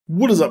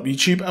What is up,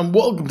 YouTube, and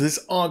welcome to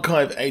this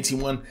Archive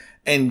 81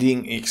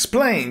 Ending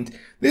Explained.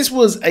 This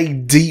was a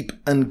deep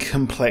and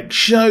complex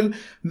show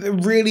that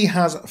really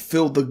has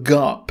filled the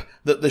gap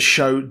that the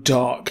show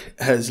Dark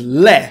has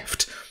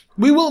left.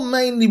 We will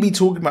mainly be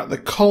talking about the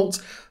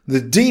cult,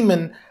 the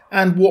demon,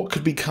 and what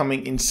could be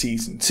coming in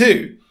Season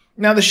 2.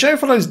 Now, the show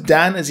follows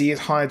Dan as he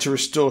is hired to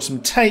restore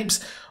some tapes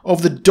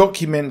of the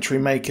documentary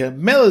maker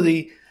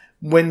Melody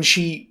when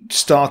she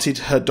started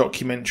her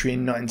documentary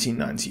in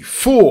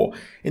 1994.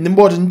 In the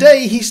modern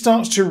day, he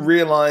starts to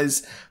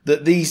realise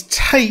that these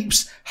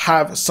tapes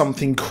have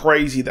something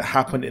crazy that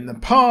happened in the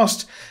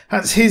past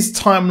as his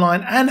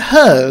timeline and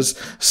hers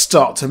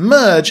start to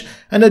merge,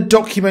 and a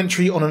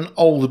documentary on an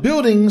old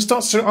building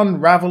starts to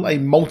unravel a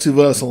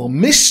multiversal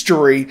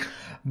mystery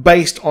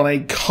based on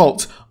a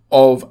cult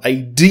of a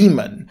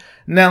demon.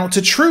 Now,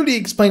 to truly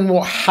explain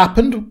what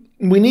happened,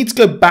 we need to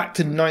go back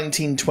to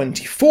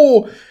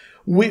 1924,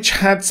 which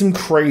had some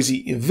crazy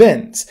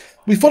events.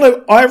 We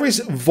follow Iris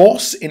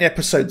Voss in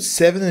episode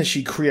 7 as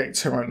she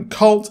creates her own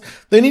cult.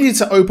 They needed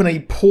to open a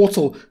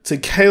portal to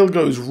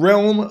Kaelgo's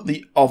realm,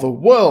 the other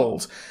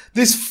world.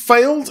 This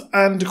failed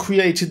and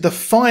created the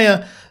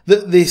fire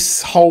that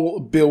this whole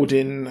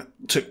building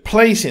took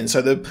place in.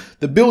 So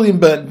the building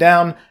burnt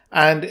down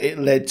and it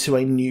led to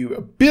a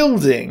new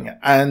building,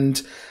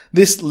 and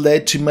this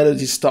led to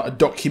Melody to start a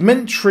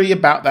documentary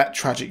about that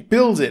tragic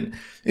building.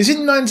 It's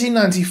in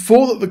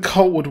 1994 that the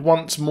cult would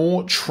once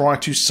more try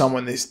to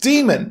summon this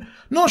demon.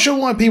 Not sure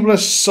why people are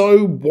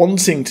so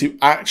wanting to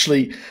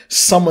actually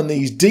summon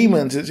these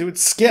demons. It would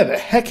scare the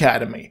heck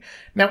out of me.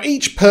 Now,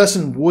 each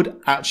person would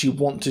actually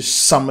want to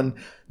summon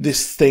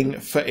this thing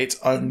for its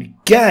own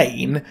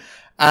gain,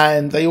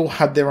 and they all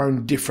had their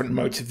own different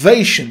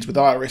motivations, with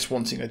Iris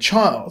wanting a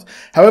child.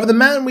 However, the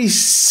man we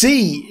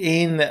see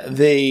in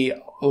the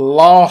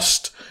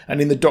last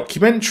and in the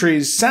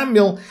documentaries,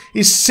 Samuel,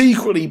 is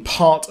secretly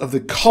part of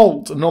the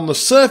cult and on the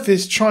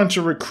surface trying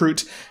to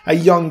recruit a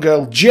young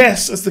girl,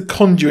 Jess, as the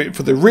conduit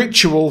for the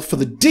ritual for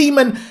the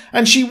demon,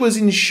 and he was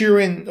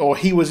ensuring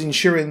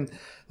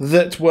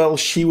that, well,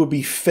 she would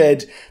be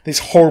fed this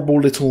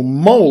horrible little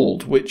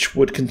mold which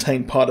would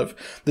contain part of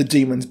the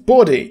demon's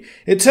body.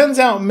 It turns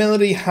out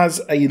Melody has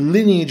a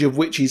lineage of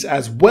witches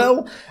as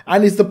well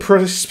and is the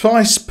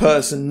precise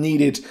person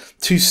needed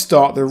to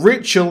start the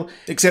ritual,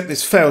 except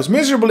this fails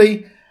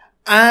miserably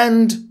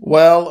and,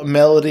 well,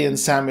 Melody and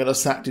Samuel are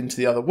sacked into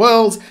the other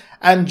world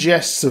and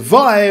Jess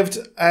survived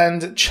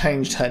and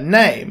changed her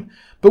name.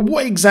 But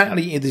what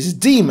exactly is this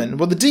demon?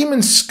 Well, the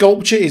demon's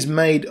sculpture is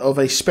made of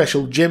a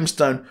special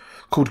gemstone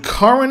called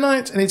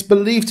Chironite, and it's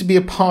believed to be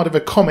a part of a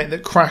comet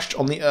that crashed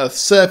on the Earth's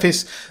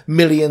surface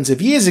millions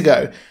of years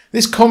ago.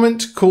 This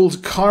comet,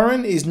 called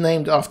Chiron, is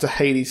named after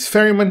Hades'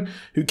 ferryman,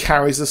 who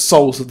carries the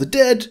souls of the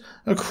dead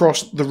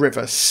across the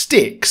river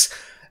Styx.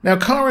 Now,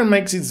 Chiron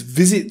makes its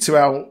visit to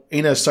our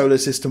inner solar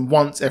system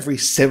once every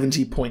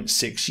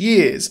 70.6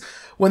 years.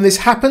 When this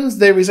happens,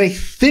 there is a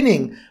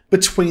thinning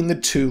between the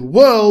two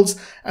worlds,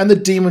 and the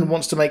demon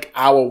wants to make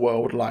our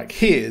world like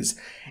his.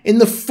 In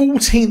the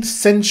 14th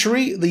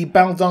century, the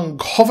Baldung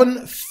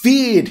Coven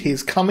feared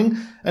his coming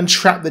and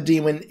trapped the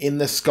demon in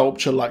the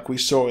sculpture like we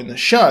saw in the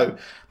show.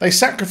 They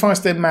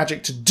sacrificed their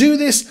magic to do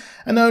this,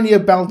 and only a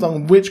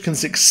Baldung witch can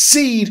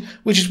succeed,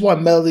 which is why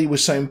Melody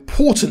was so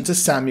important to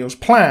Samuel's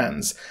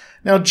plans.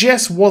 Now,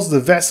 Jess was the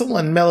vessel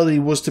and Melody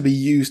was to be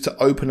used to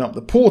open up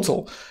the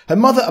portal. Her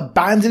mother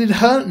abandoned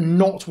her,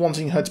 not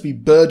wanting her to be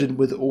burdened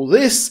with all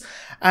this,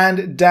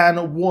 and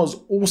Dan was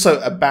also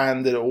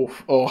abandoned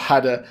or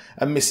had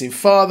a missing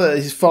father.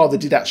 His father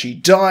did actually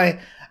die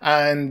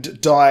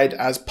and died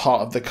as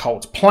part of the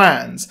cult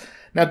plans.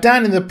 Now,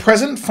 Dan in the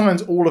present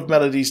finds all of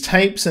Melody's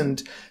tapes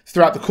and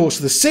throughout the course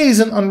of the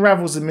season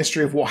unravels the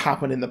mystery of what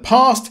happened in the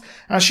past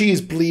as she is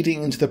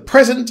bleeding into the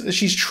present as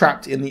she's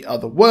trapped in the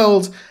other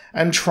world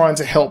and trying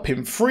to help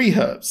him free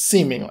her,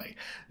 seemingly.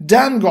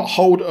 Dan got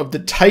hold of the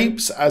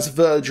tapes as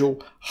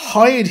Virgil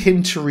hired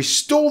him to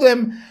restore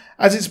them,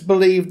 as it's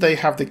believed they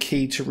have the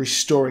key to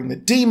restoring the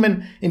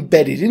demon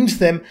embedded into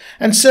them,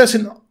 and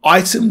certain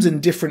items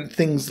and different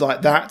things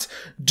like that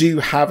do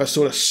have a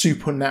sort of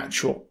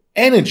supernatural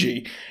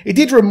energy. It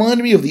did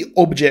remind me of the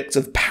objects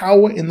of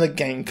power in the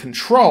game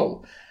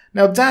Control.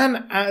 Now,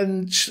 Dan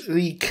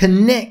actually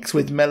connects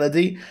with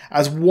Melody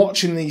as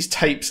watching these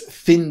tapes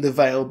thin the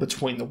veil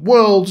between the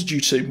worlds due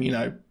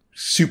to,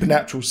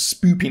 supernatural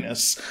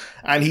spoopiness,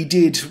 and he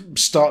did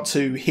start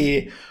to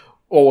hear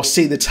or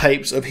see the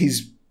tapes of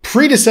his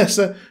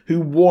predecessor who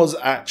was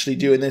actually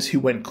doing this, who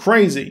went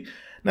crazy.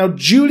 Now,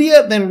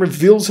 Julia then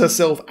reveals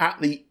herself at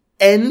the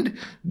end,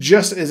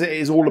 just as it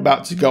is all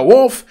about to go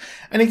off,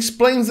 and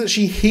explains that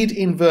she hid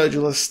in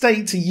Virgil's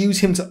estate to use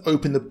him to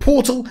open the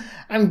portal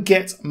and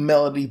get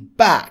Melody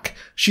back.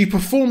 She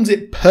performs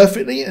it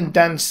perfectly, and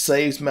Dan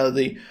saves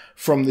Melody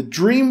from the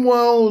dream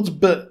world,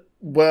 but,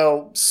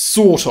 well,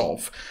 sort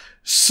of.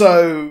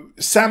 So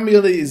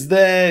Samuel is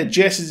there,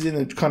 Jess is in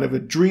a kind of a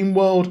dream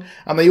world,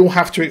 and they all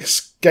have to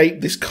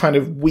escape this kind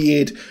of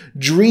weird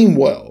dream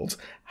world.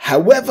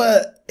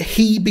 However,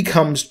 he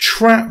becomes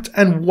trapped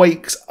and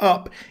wakes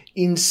up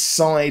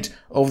inside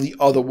of the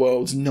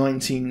Otherworld's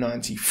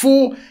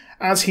 1994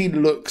 as he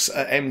looks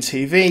at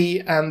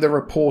MTV and the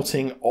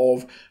reporting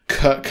of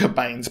Kurt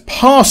Cobain's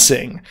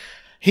passing.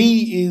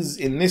 He is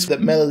in this,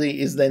 that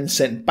Melody is then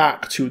sent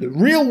back to the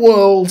real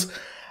world,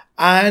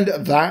 and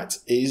that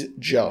is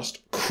just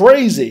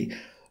crazy.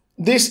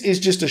 This is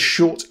just a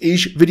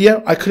short-ish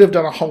video. I could have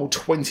done a whole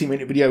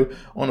 20-minute video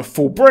on a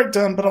full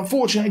breakdown, but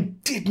unfortunately I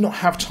did not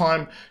have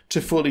time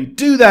to fully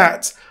do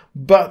that.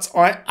 But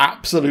I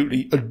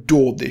absolutely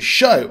adored this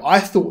show.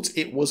 I thought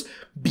it was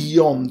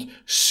beyond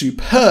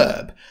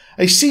superb.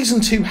 A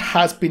season 2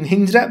 has been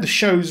hinted at. The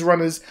show's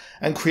runners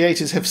and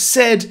creators have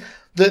said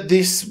that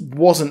this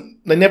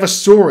wasn't, they never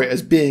saw it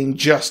as being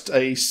just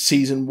a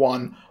season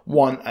 1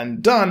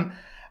 and done,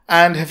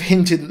 and have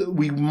hinted that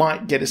we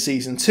might get a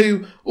season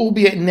 2,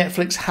 albeit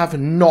Netflix have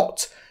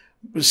not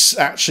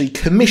actually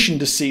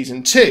commissioned a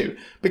season 2.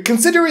 But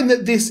considering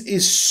that this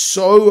is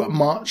so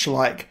much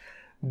like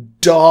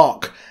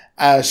dark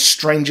as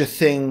Stranger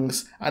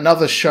Things and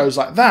other shows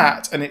like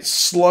that, and it's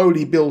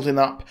slowly building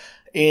up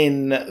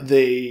in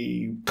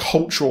the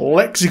cultural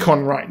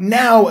lexicon right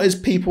now as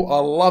people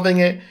are loving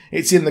it,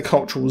 it's in the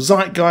cultural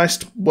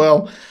zeitgeist,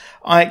 well,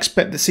 I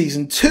expect the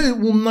season 2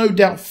 will no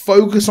doubt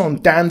focus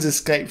on Dan's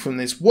escape from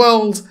this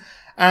world,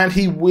 and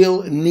he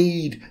will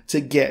need to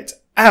get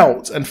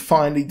out and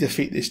finally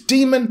defeat this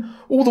demon.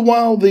 All the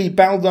while, the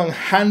Baldung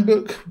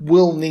handbook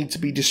will need to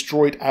be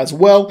destroyed as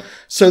well,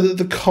 so that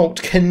the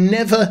cult can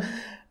never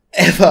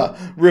ever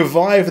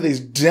revive this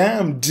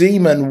damn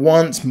demon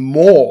once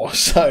more.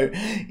 So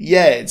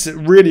yeah, it's a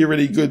really,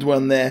 really good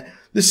one there.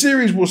 The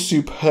series was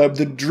superb.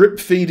 The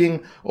drip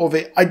feeding of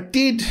it,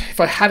 if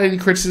I had any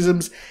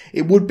criticisms,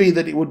 it would be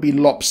that it would be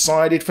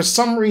lopsided. For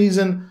some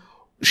reason,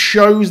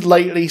 shows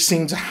lately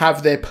seem to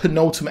have their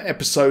penultimate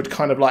episode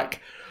kind of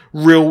like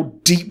real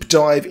deep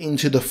dive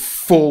into the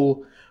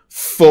full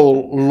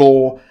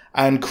lore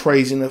and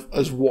craziness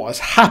as what has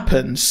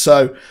happened.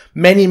 So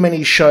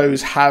many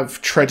shows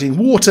have treading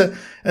water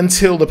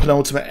until the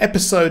penultimate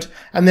episode,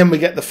 and then we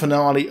get the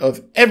finale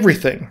of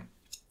everything.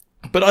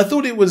 But I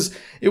thought it was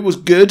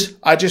good.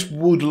 I just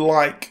would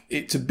like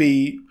it to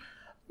be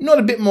not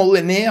a bit more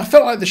linear. I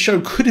felt like the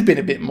show could have been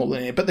a bit more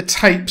linear, but the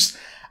tapes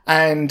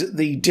and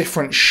the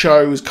different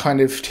shows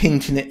kind of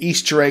hinting at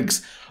Easter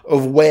eggs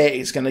of where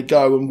it's going to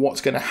go and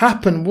what's going to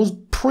happen was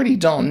pretty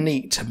darn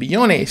neat, to be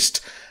honest.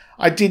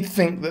 I did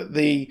think that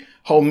the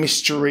whole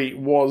mystery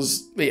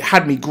it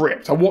had me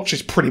gripped. I watched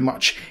this pretty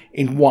much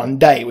in one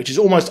day, which is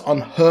almost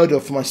unheard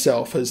of for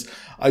myself, as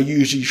I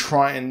usually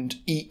try and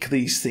eke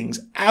these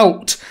things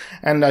out,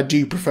 and I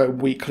do prefer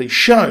weekly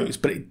shows,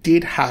 but it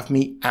did have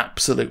me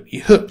absolutely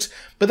hooked.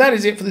 But that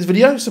is it for this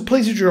video, so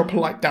please do drop a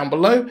like down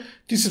below.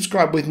 Do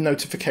subscribe with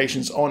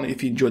notifications on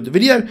if you enjoyed the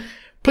video.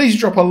 Please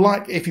drop a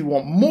like if you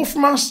want more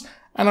from us,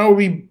 and I will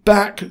be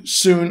back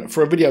soon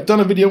for a video. I've done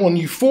a video on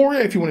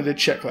Euphoria if you wanted to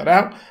check that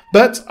out.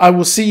 But I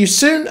will see you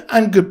soon,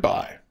 and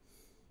goodbye.